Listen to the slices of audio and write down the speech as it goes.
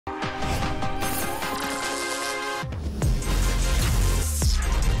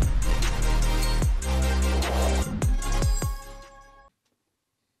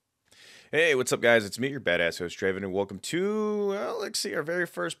Hey, what's up, guys? It's me, your badass host, Draven, and welcome to, well, let's see, our very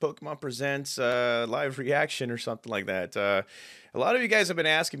first Pokemon Presents live reaction or something like that. A lot of you guys have been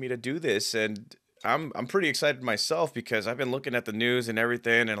asking me to do this, and I'm pretty excited myself because I've been looking at the news and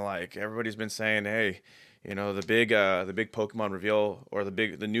everything, and like everybody's been saying, hey, you know, the big Pokemon reveal or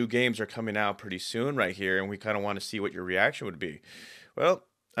the new games are coming out pretty soon right here, and we kind of want to see what your reaction would be. Well,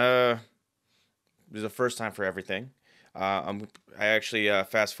 this is the first time for everything. I actually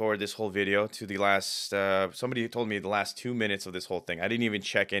fast forward this whole video to the last. Somebody told me the last 2 minutes of this whole thing. I didn't even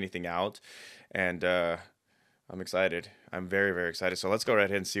check anything out, and I'm excited. I'm very, very excited. So let's go right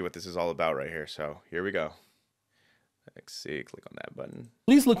ahead and see what this is all about right here. So here we go. Let's see. Click on that button.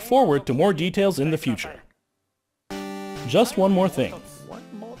 Please look forward to more details in the future. Just one more thing.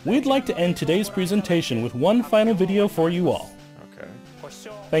 We'd like to end today's presentation with one final video for you all. Okay.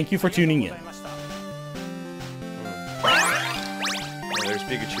 Thank you for tuning in. There's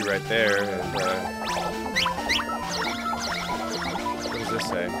Pikachu right there. And, what does this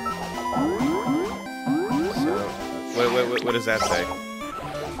say? So, what does that say?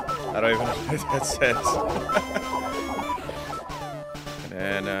 I don't even know what that says.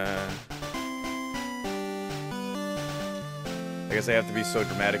 And I guess I have to be so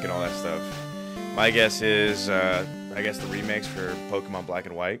dramatic and all that stuff. My guess is, I guess the remakes for Pokemon Black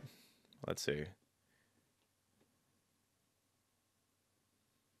and White. Let's see.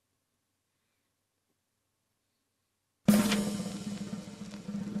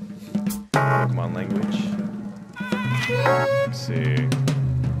 Pokemon language. Let's see.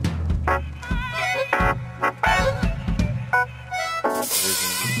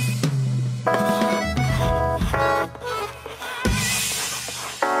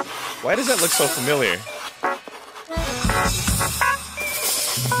 Why does that look so familiar?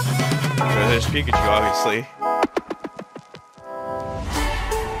 There's Pikachu, obviously.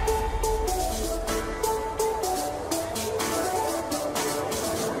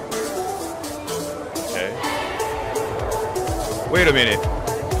 Wait a minute.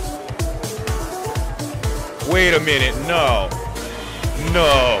 Wait a minute. No.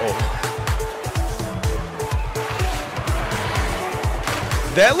 No.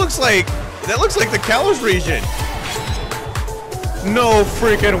 That looks like the KALOS region. No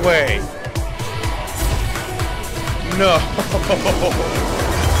freaking way. No.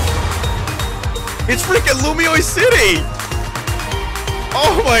 It's freaking Lumiose City.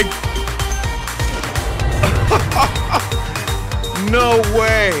 Oh my. No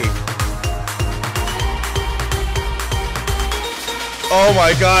way! Oh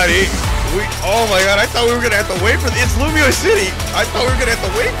my god, oh my god, I thought we were gonna have to wait for it's Lumiose City! I thought we were gonna have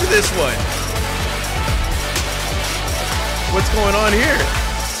to wait for this one! What's going on here?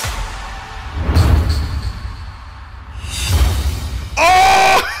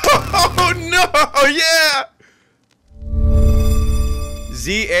 Oh! No! Yeah!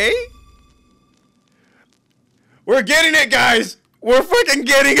 ZA? We're getting it, guys! We're fucking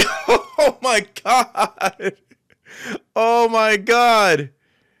getting it! Oh my god! Oh my god!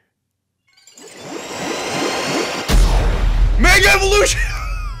 Mega Evolution!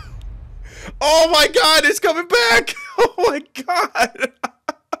 Oh my god, it's coming back! Oh my god!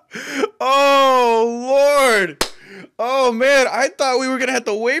 Oh lord! Oh man, I thought we were gonna have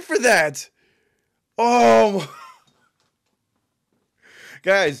to wait for that! Oh!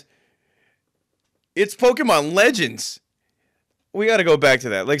 Guys, it's Pokemon Legends! We gotta go back to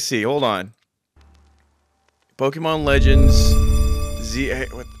that. Let's see. Hold on. Pokemon Legends Z.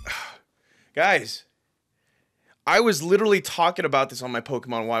 What? Guys, I was literally talking about this on my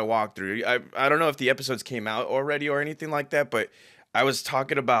Pokemon Y walkthrough. I don't know if the episodes came out already or anything like that, but I was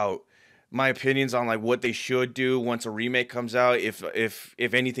talking about my opinions on like what they should do once a remake comes out, if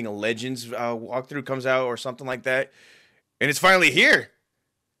anything, a Legends walkthrough comes out or something like that, and it's finally here.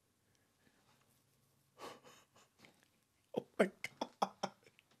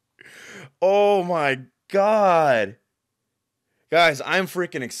 Oh my god. Guys, I'm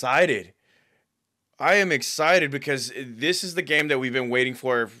freaking excited. I am excited because this is the game that we've been waiting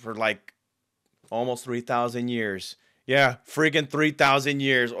for like almost 3,000 years. Yeah, freaking 3,000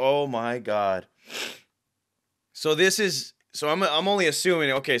 years. Oh my god. So this is, so I'm only assuming,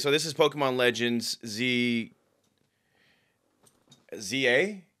 okay, so this is Pokemon Legends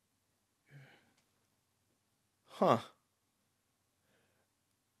ZA? Huh.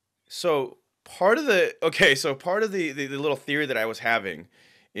 So part of the little theory that I was having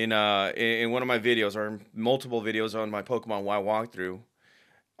in one of my videos or multiple videos on my Pokemon Y walkthrough,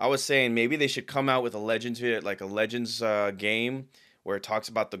 I was saying maybe they should come out with a Legends video, like a Legends game where it talks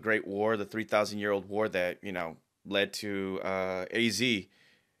about the Great War, the 3,000-year-old war that, you know, led to AZ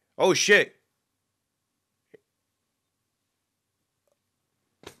Oh, shit.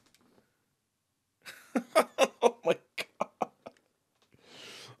 Oh, my God.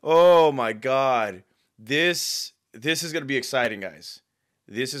 Oh, my God. This is going to be exciting, guys.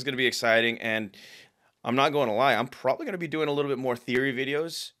 This is going to be exciting, and I'm not going to lie. I'm probably going to be doing a little bit more theory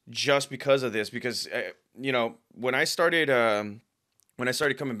videos just because of this. Because you know, when I started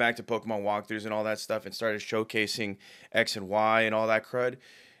coming back to Pokemon walkthroughs and all that stuff, and started showcasing X and Y and all that crud,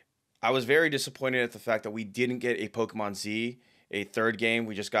 I was very disappointed at the fact that we didn't get a Pokemon Z, a third game.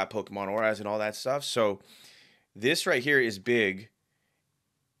 We just got Pokemon Auras and all that stuff. So this right here is big.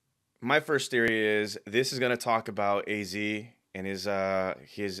 My first theory is this is going to talk about AZ and his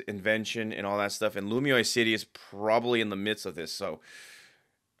invention and all that stuff. And Lumiose City is probably in the midst of this, so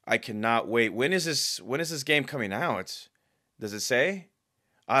I cannot wait. When is this game coming out? Does it say?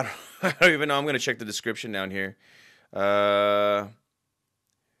 I don't, I don't even know. I'm gonna check the description down here.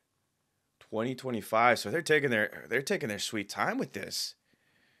 2025. So they're taking their sweet time with this.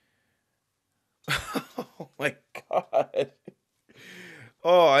 Oh my God.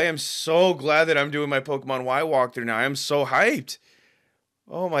 Oh, I am so glad that I'm doing my Pokemon Y walkthrough now. I am so hyped.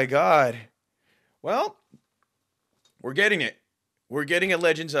 Oh my God. Well, we're getting it. We're getting a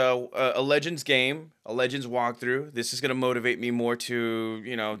Legends game, a Legends walkthrough. This is gonna motivate me more to,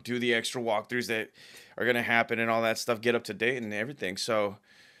 you know, do the extra walkthroughs that are gonna happen and all that stuff, get up to date and everything. So,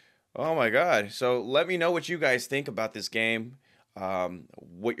 oh my God. So let me know what you guys think about this game.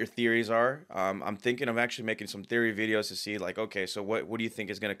 What your theories are. I'm thinking of actually making some theory videos to see, like, okay, so what do you think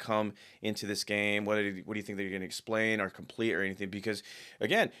is going to come into this game? What do you think they're going to explain or complete or anything? Because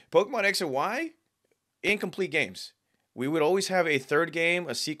again, Pokemon X and Y, incomplete games. We would always have a third game,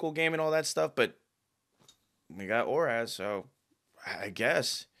 a sequel game, and all that stuff, but we got Auras, so I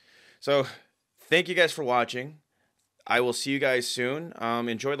guess. So thank you guys for watching. I will see you guys soon.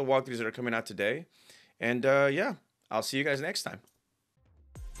 Enjoy the walkthroughs that are coming out today, and yeah. I'll see you guys next time.